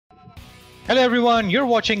Hello everyone, you're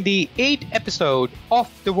watching the 8th episode of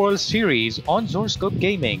the World Series on Zorscope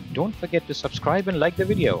Gaming. Don't forget to subscribe and like the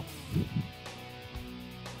video.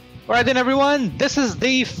 Alright then everyone, this is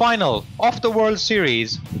the final of the World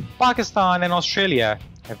Series. Pakistan and Australia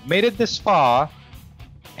have made it this far.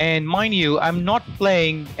 And mind you, I'm not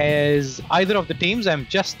playing as either of the teams, I'm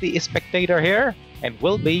just the spectator here and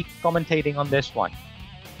will be commentating on this one.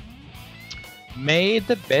 May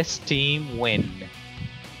the best team win.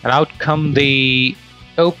 And out come the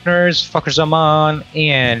openers, Fakhar Zaman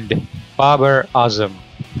and Babar Azam.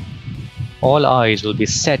 All eyes will be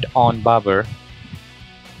set on Babar.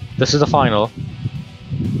 This is the final.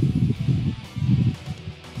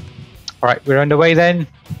 Alright, we're underway then.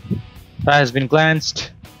 That has been glanced.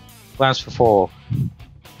 Glance for 4.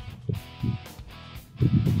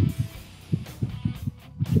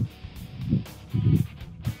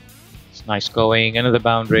 It's nice going. Another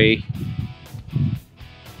boundary.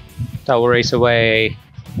 Tower race away,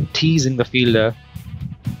 teasing the fielder.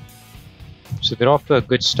 So they're off to a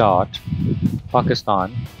good start.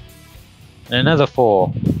 Pakistan. And another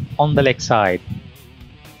 4 on the leg side.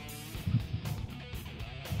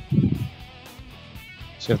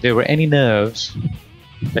 So if there were any nerves,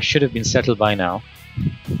 that should have been settled by now.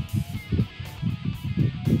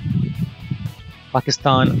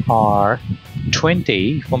 Pakistan are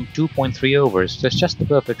 20 from 2.3 overs. So it's just the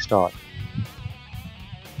perfect start.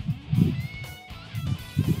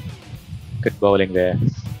 Good bowling there.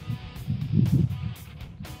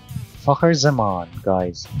 Fakhar Zaman,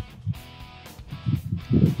 guys.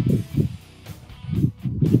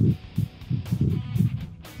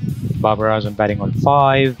 Babar Azam batting on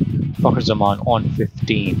 5. Fakhar Zaman on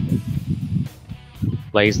 15.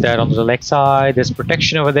 Plays that onto the leg side. There's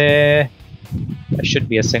protection over there. That should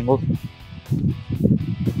be a single.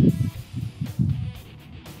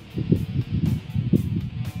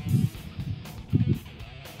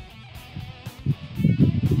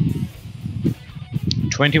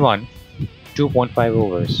 (21), 2.5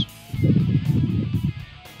 overs.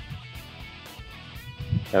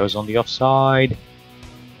 That was on the offside.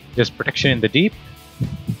 There's protection in the deep,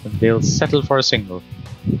 and they'll settle for a single.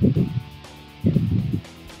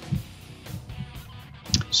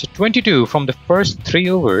 So 22 from the first 3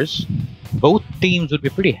 overs. Both teams would be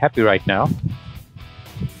pretty happy right now.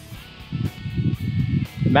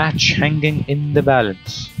 Match hanging in the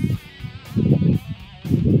balance.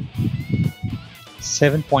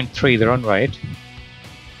 7.3 the run rate.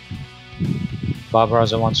 Babar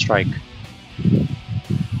Azam on strike.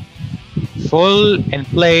 Full and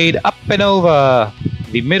played up and over.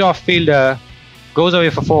 The mid-off fielder goes away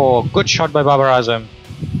for 4. Good shot by Babar Azam.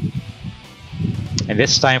 And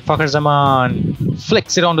this time Fakhar Zaman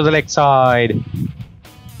flicks it onto the leg side.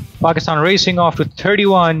 Pakistan racing off to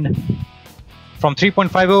 31 from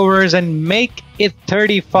 3.5 overs and make it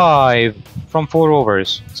 35 from 4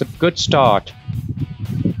 overs. It's a good start.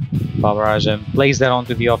 Babar Azam plays that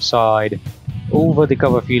onto the offside, over the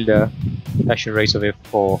cover fielder. That should race away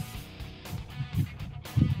for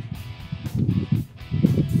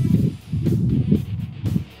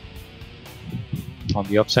 4. On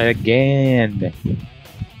the offside again.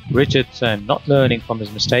 Richardson not learning from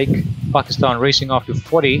his mistake. Pakistan racing off to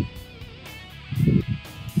 40.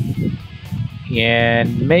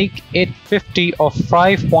 And make it 50 of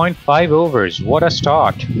 5.5 overs. What a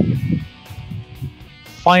start.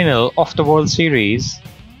 Final of the World Series,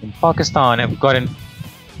 and Pakistan have gotten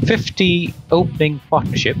 50 opening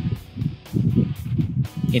partnership.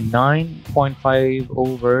 In 9.5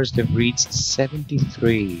 overs, they've reached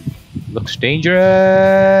 73. Looks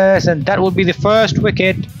dangerous, and that will be the first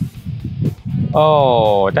wicket.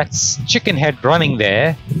 Oh, that's chicken head running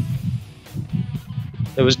there.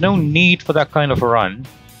 There was no need for that kind of a run.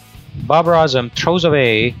 Babar Azam throws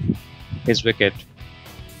away his wicket.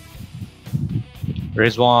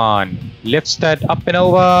 Rizwan lifts that up and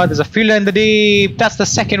over. There's a fielder in the deep. That's the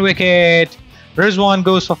second wicket. Rizwan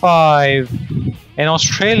goes for 5. And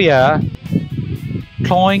Australia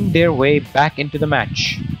clawing their way back into the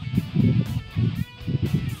match.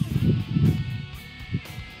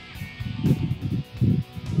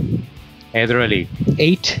 Haider Ali,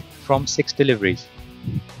 8 from 6 deliveries.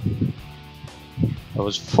 That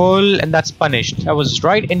was full and that's punished. That was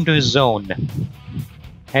right into his zone.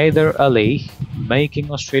 Haider Ali making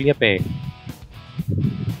Australia pay.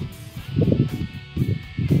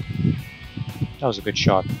 That was a good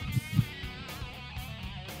shot.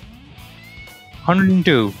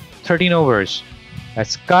 102, 13 overs.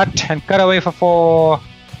 That's cut and cut away for 4.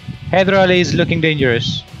 Haider Ali is looking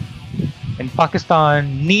dangerous. And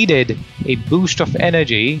Pakistan needed a boost of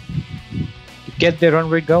energy to get their run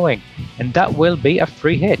rate going. And that will be a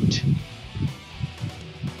free hit.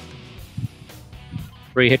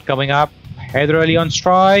 Free hit coming up. Haider Ali on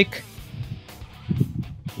strike.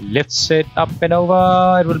 Lifts it up and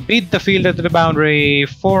over. It will beat the fielder to the boundary.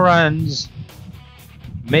 4 runs.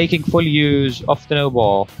 Making full use of the no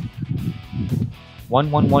ball.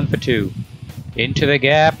 1-1-1 for 2. Into the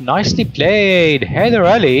gap. Nicely played. Haider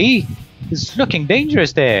Ali is looking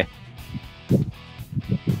dangerous there.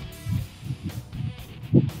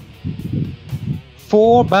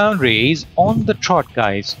 Four boundaries on the trot,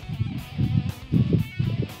 guys.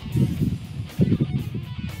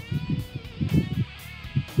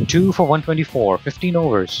 Two for 124, 15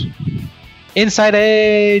 overs. Inside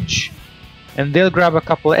edge, and they'll grab a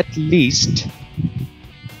couple at least.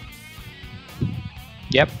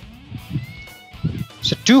 Yep.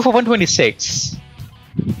 So 2 for 126.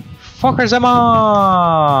 Fakhar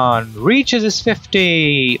Zaman reaches his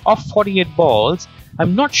 50 off 48 balls.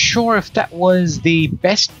 I'm not sure if that was the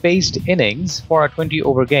best paced innings for a 20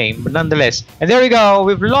 over game, but nonetheless. And there we go,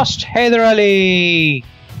 we've lost Haider Ali.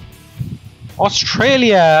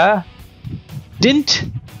 Australia didn't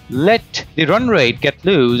let the run rate get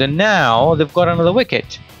loose, and now they've got another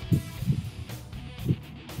wicket.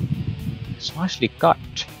 It's nicely cut.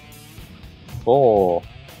 4.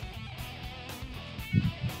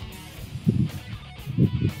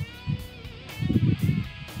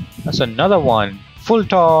 That's another one. Full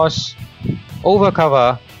toss, over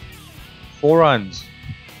cover, 4 runs.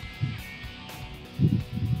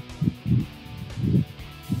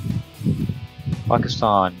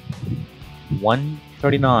 Pakistan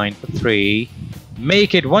 139 for 3.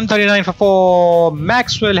 Make it 139 for 4.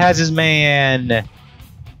 Maxwell has his man.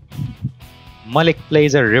 Malik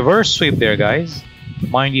plays a reverse sweep there, guys.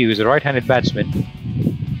 Mind you, he's a right-handed batsman.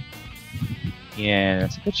 Yeah,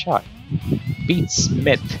 that's a good shot. Beats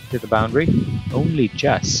Smith to the boundary. Only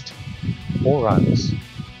just 4 runs.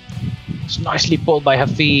 It's nicely pulled by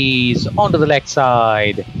Hafiz onto the leg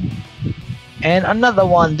side. And another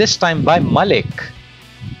one, this time by Malik.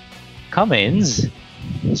 Cummins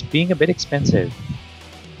is being a bit expensive.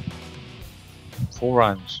 4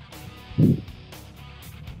 runs.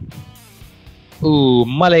 Ooh,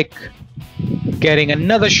 Malik getting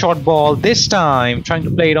another short ball, this time trying to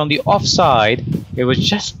play it on the offside. It was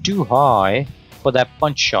just too high for that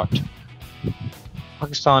punch shot.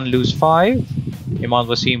 Pakistan lose 5. Imad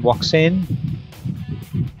Wasim walks in.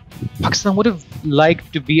 Pakistan would have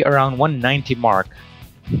liked to be around 190 mark,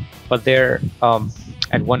 but they're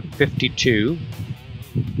at 152.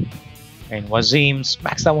 And Wasim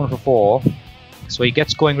smacks that one for 4. So he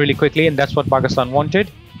gets going really quickly, and that's what Pakistan wanted.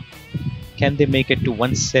 Can they make it to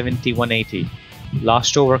 170, 180?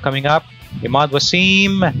 Last over coming up. Imad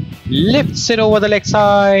Wasim lifts it over the leg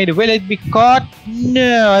side. Will it be caught?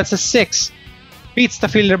 No, that's a 6. Beats the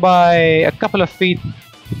fielder by a couple of feet.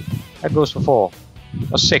 That goes for 4.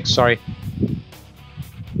 Or 6, sorry.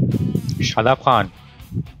 Shadab Khan.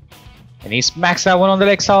 And he smacks that one on the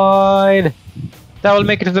leg side. That will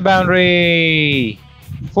make it to the boundary.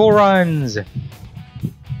 4 runs.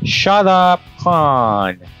 Shadab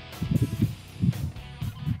Khan.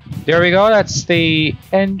 There we go, that's the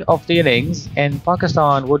end of the innings, and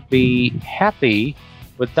Pakistan would be happy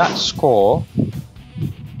with that score.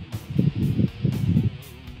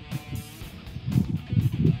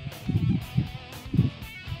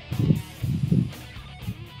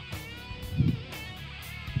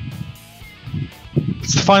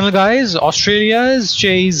 It's the final, guys. Australia's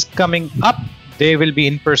chase coming up. They will be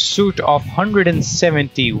in pursuit of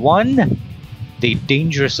 171. The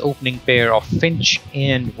dangerous opening pair of Finch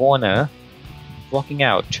and Warner walking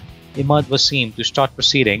out. Imad Wasim to start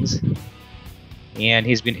proceedings. And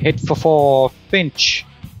he's been hit for 4. Finch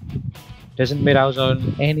doesn't miss out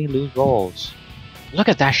on any loose balls. Look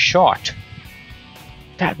at that shot.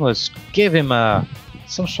 That was give him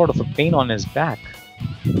some sort of a pain on his back.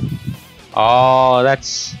 Oh,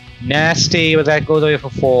 that's nasty, but that goes away for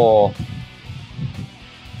 4.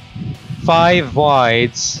 5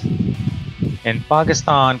 wides. And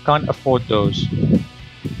Pakistan can't afford those.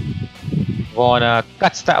 Warner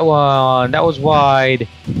cuts that one. That was wide.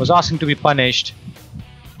 Was asking to be punished.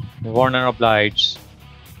 Warner obliged.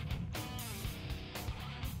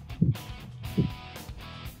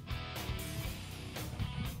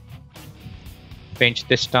 Finch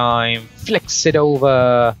this time. Flicks it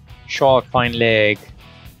over. Short fine leg.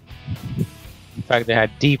 In fact, they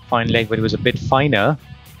had deep fine leg, but it was a bit finer.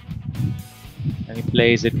 And he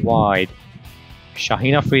plays it wide.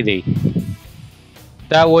 Shaheen Afridi.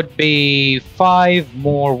 That would be 5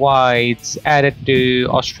 more wides added to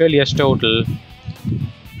Australia's total.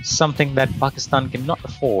 Something that Pakistan cannot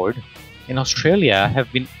afford. And Australia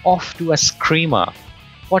have been off to a screamer.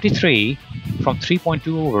 43 from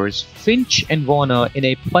 3.2 overs. Finch and Warner in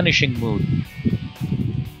a punishing mood.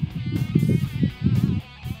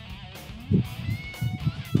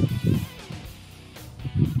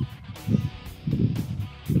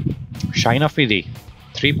 Shahin Afridi,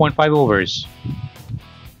 3.5 overs.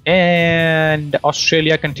 And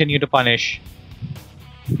Australia continue to punish.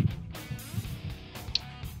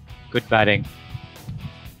 Good batting.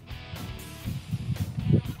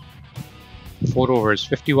 4 overs,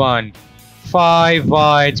 51. 5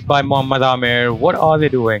 wides by Mohammad Amir. What are they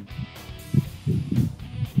doing?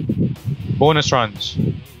 Bonus runs.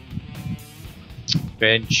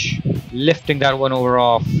 Finch lifting that one over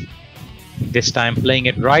off. This time playing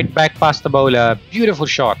it right back past the bowler. Beautiful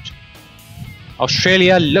shot.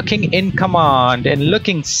 Australia looking in command and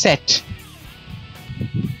looking set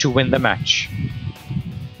to win the match.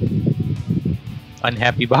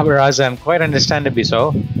 Unhappy Babar Azam, quite understandably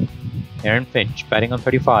so. Aaron Finch batting on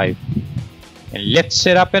 35 and lifts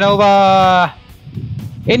it up and over.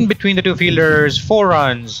 In between the two fielders, 4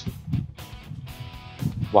 runs.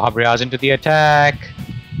 Wahab Riaz into the attack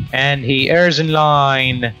and he errs in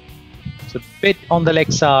line. It's a bit on the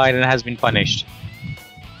leg side and has been punished.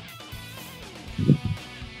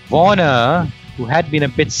 Warner, who had been a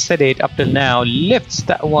bit sedate up till now, lifts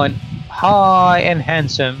that one high and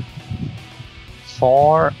handsome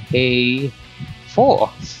for a 4.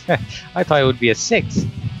 I thought it would be a 6.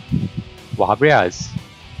 Wahab Riaz.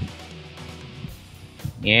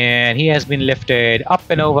 And he has been lifted up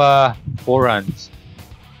and over, 4 runs.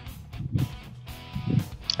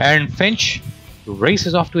 Aaron Finch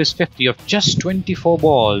races off to his 50 of just 24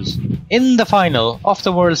 balls in the final of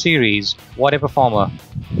the World Series. What a performer.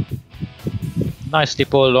 Nicely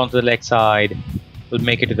pulled onto the leg side. Will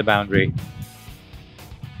make it to the boundary.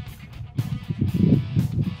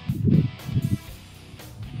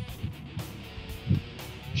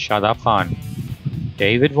 Shadab Khan.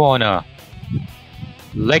 David Warner.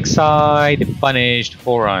 Leg side punished,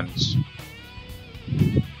 4 runs.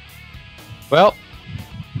 Well,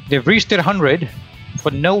 they've reached their 100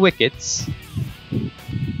 for no wickets.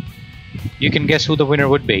 You can guess who the winner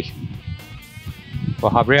would be.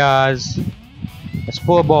 Wahab Riaz. That's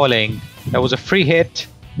poor bowling. That was a free hit.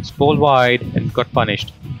 It's bowled wide and got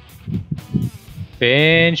punished.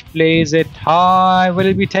 Finch plays it high. Will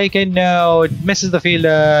it be taken? No. It misses the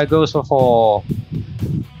fielder. Goes for 4.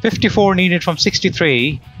 54 needed from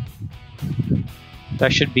 63.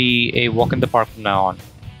 That should be a walk in the park from now on.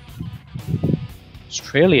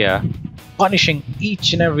 Australia punishing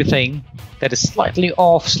each and everything that is slightly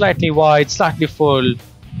off, slightly wide, slightly full.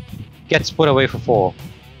 Gets put away for 4.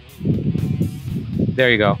 There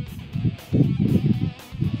you go.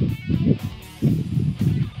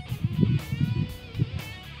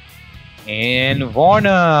 And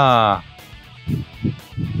Warner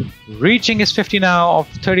reaching his 50 now of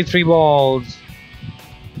 33 balls,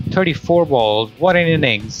 34 balls. What an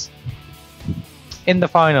innings in the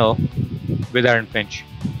final with Aaron Finch.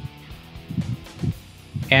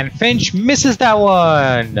 And Finch misses that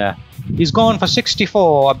one. He's gone for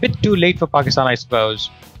 64. A bit too late for Pakistan, I suppose.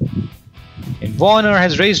 And Warner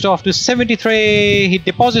has raced off to 73. He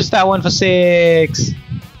deposits that one for 6.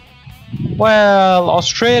 Well,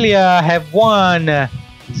 Australia have won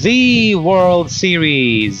the World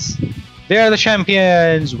Series. They're the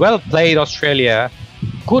champions. Well played, Australia.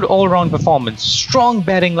 Good all-round performance. Strong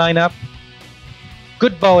batting lineup.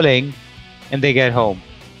 Good bowling. And they get home.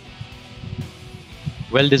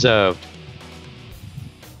 Well deserved.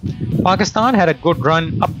 Pakistan had a good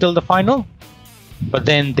run up till the final. But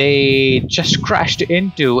then they just crashed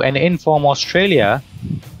into an in-form Australia.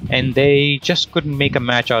 And they just couldn't make a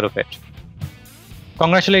match out of it.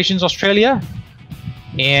 Congratulations, Australia.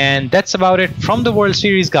 And that's about it from the World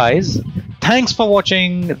Series, guys. Thanks for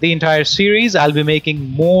watching the entire series. I'll be making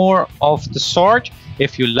more of the sort.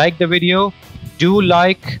 If you like the video, do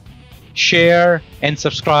like, share, and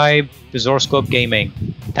subscribe to Zorscope Gaming.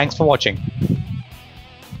 Thanks for watching.